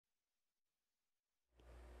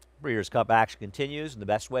Breeders' Cup action continues, and the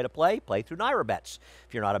best way to play through NYRA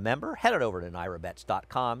If you're not a member, head on over to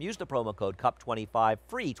NYRABets.com. Use the promo code CUP25,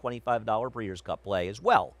 free $25 Breeders' Cup play, as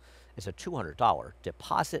well as a $200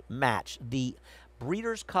 deposit match. The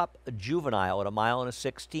Breeders' Cup Juvenile at 1.16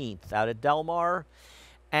 miles out at Del Mar.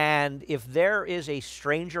 And if there is a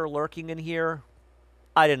stranger lurking in here,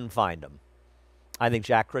 I didn't find him. I think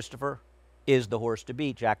Jack Christopher is the horse to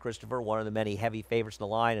beat. Jack Christopher, one of the many heavy favorites in the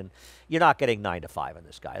line, and you're not getting 9-5 on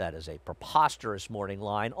this guy. That is a preposterous morning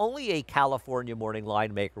line. Only a California morning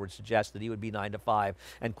line maker would suggest that he would be 9-5,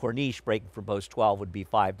 and Corniche breaking from post 12 would be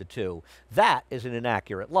 5-2. That is an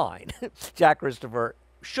inaccurate line. Jack Christopher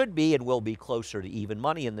should be and will be closer to even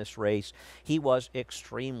money in this race. He was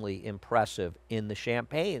extremely impressive in the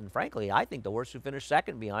Champagne. And frankly, I think the horse who finished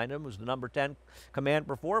second behind him was the number 10 Command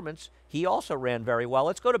Performance. He also ran very well.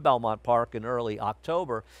 Let's go to Belmont Park in early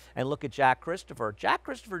October and look at Jack Christopher. Jack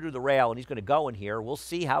Christopher drew the rail, and he's going to go in here. We'll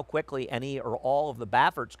see how quickly any or all of the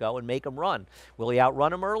Bafferts go and make him run. Will he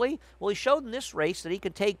outrun him early? Well, he showed in this race that he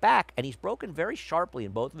can take back, and he's broken very sharply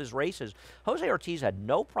in both of his races. Jose Ortiz had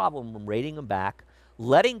no problem rating him back,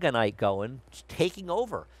 letting Ganite go and taking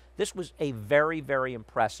over. This was a very, very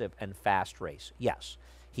impressive and fast race. Yes,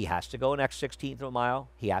 he has to go an X16th of a mile.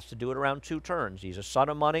 He has to do it around 2 turns. He's a son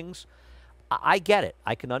of Munnings. I get it.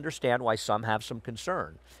 I can understand why some have some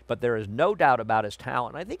concern. But there is no doubt about his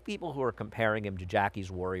talent. I think people who are comparing him to Jackie's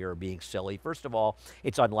Warrior are being silly. First of all,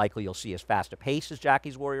 it's unlikely you'll see as fast a pace as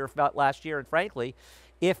Jackie's Warrior felt last year. And frankly,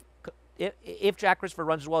 if Jack Christopher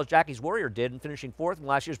runs as well as Jackie's Warrior did in finishing 4th in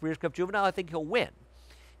last year's Breeders' Cup Juvenile, I think he'll win.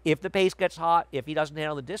 If the pace gets hot, if he doesn't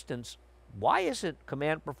handle the distance, why isn't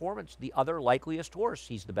Command Performance the other likeliest horse?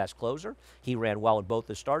 He's the best closer. He ran well in both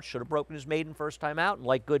the starts, should have broken his maiden first time out, and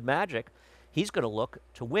like Good Magic, he's going to look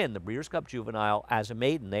to win the Breeders' Cup Juvenile as a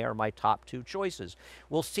maiden. They are my top 2 choices.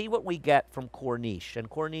 We'll see what we get from Corniche, and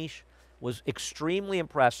Corniche was extremely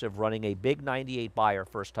impressive running a big 98 buyer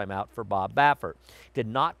first time out for Bob Baffert. Did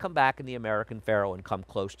not come back in the American Pharoah and come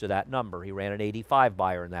close to that number. He ran an 85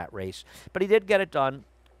 buyer in that race, but he did get it done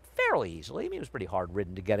fairly easily. I mean, it was pretty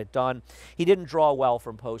hard-ridden to get it done. He didn't draw well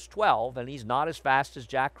from post 12, and he's not as fast as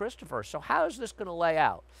Jack Christopher. So how is this going to lay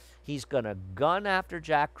out? He's going to gun after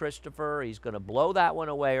Jack Christopher. He's going to blow that one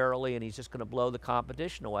away early, and he's just going to blow the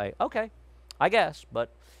competition away. Okay, I guess,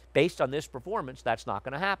 but based on this performance, that's not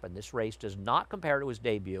going to happen. This race does not compare to his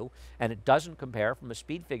debut, and it doesn't compare from a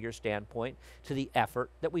speed figure standpoint to the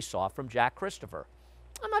effort that we saw from Jack Christopher.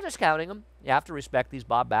 I'm not discounting him. You have to respect these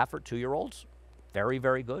Bob Baffert 2-year-olds. Very,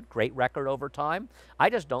 very good. Great record over time. I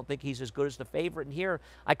just don't think he's as good as the favorite in here.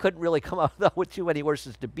 I couldn't really come up with too many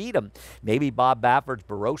horses to beat him. Maybe Bob Baffert's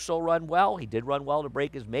Barroso run well. He did run well to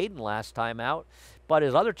break his maiden last time out, but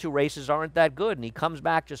his other 2 races aren't that good, and he comes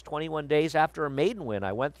back just 21 days after a maiden win.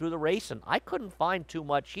 I went through the race, and I couldn't find too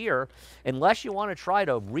much here unless you want to try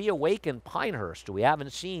to reawaken Pinehurst, who we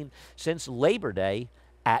haven't seen since Labor Day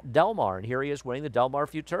at Del Mar, and here he is winning the Del Mar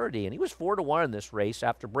Futurity, and he was 4-1 in this race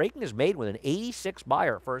after breaking his maiden with an 86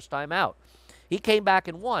 buyer first time out. He came back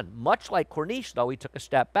and won. Much like Corniche, though, he took a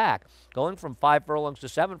step back. Going from 5 furlongs to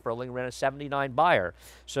 7 furlongs, ran a 79 buyer.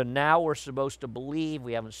 So now we're supposed to believe,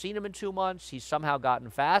 we haven't seen him in 2 months, he's somehow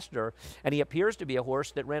gotten faster, and he appears to be a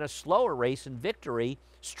horse that ran a slower race in Victory,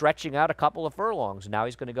 stretching out a couple of furlongs. Now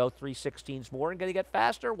he's going to go 3/16 more and going to get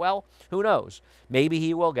faster? Well, who knows? Maybe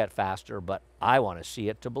he will get faster, but I want to see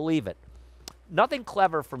it to believe it. Nothing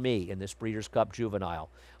clever for me in this Breeders' Cup Juvenile.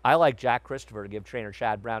 I like Jack Christopher to give trainer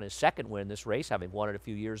Chad Brown his 2nd win in this race, having won it a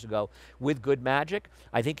few years ago with Good Magic.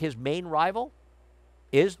 I think his main rival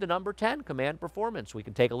is the number 10, Command Performance. We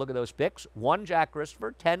can take a look at those picks. 1, Jack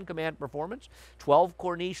Christopher, 10, Command Performance, 12,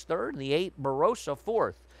 Corniche 3rd, and the 8, Barroso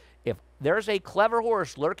 4th. If there's a clever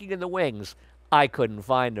horse lurking in the wings, I couldn't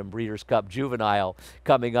find him. Breeders' Cup Juvenile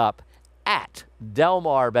coming up at Del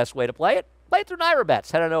Mar. Best way to play it? Play through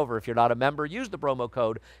NYRA Head on over. If you're not a member, use the promo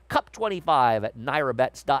code CUP25 at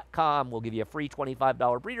NYRABets.com. We'll give you a free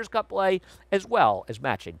 $25 Breeders' Cup play, as well as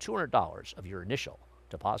matching $200 of your initial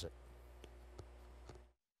deposit.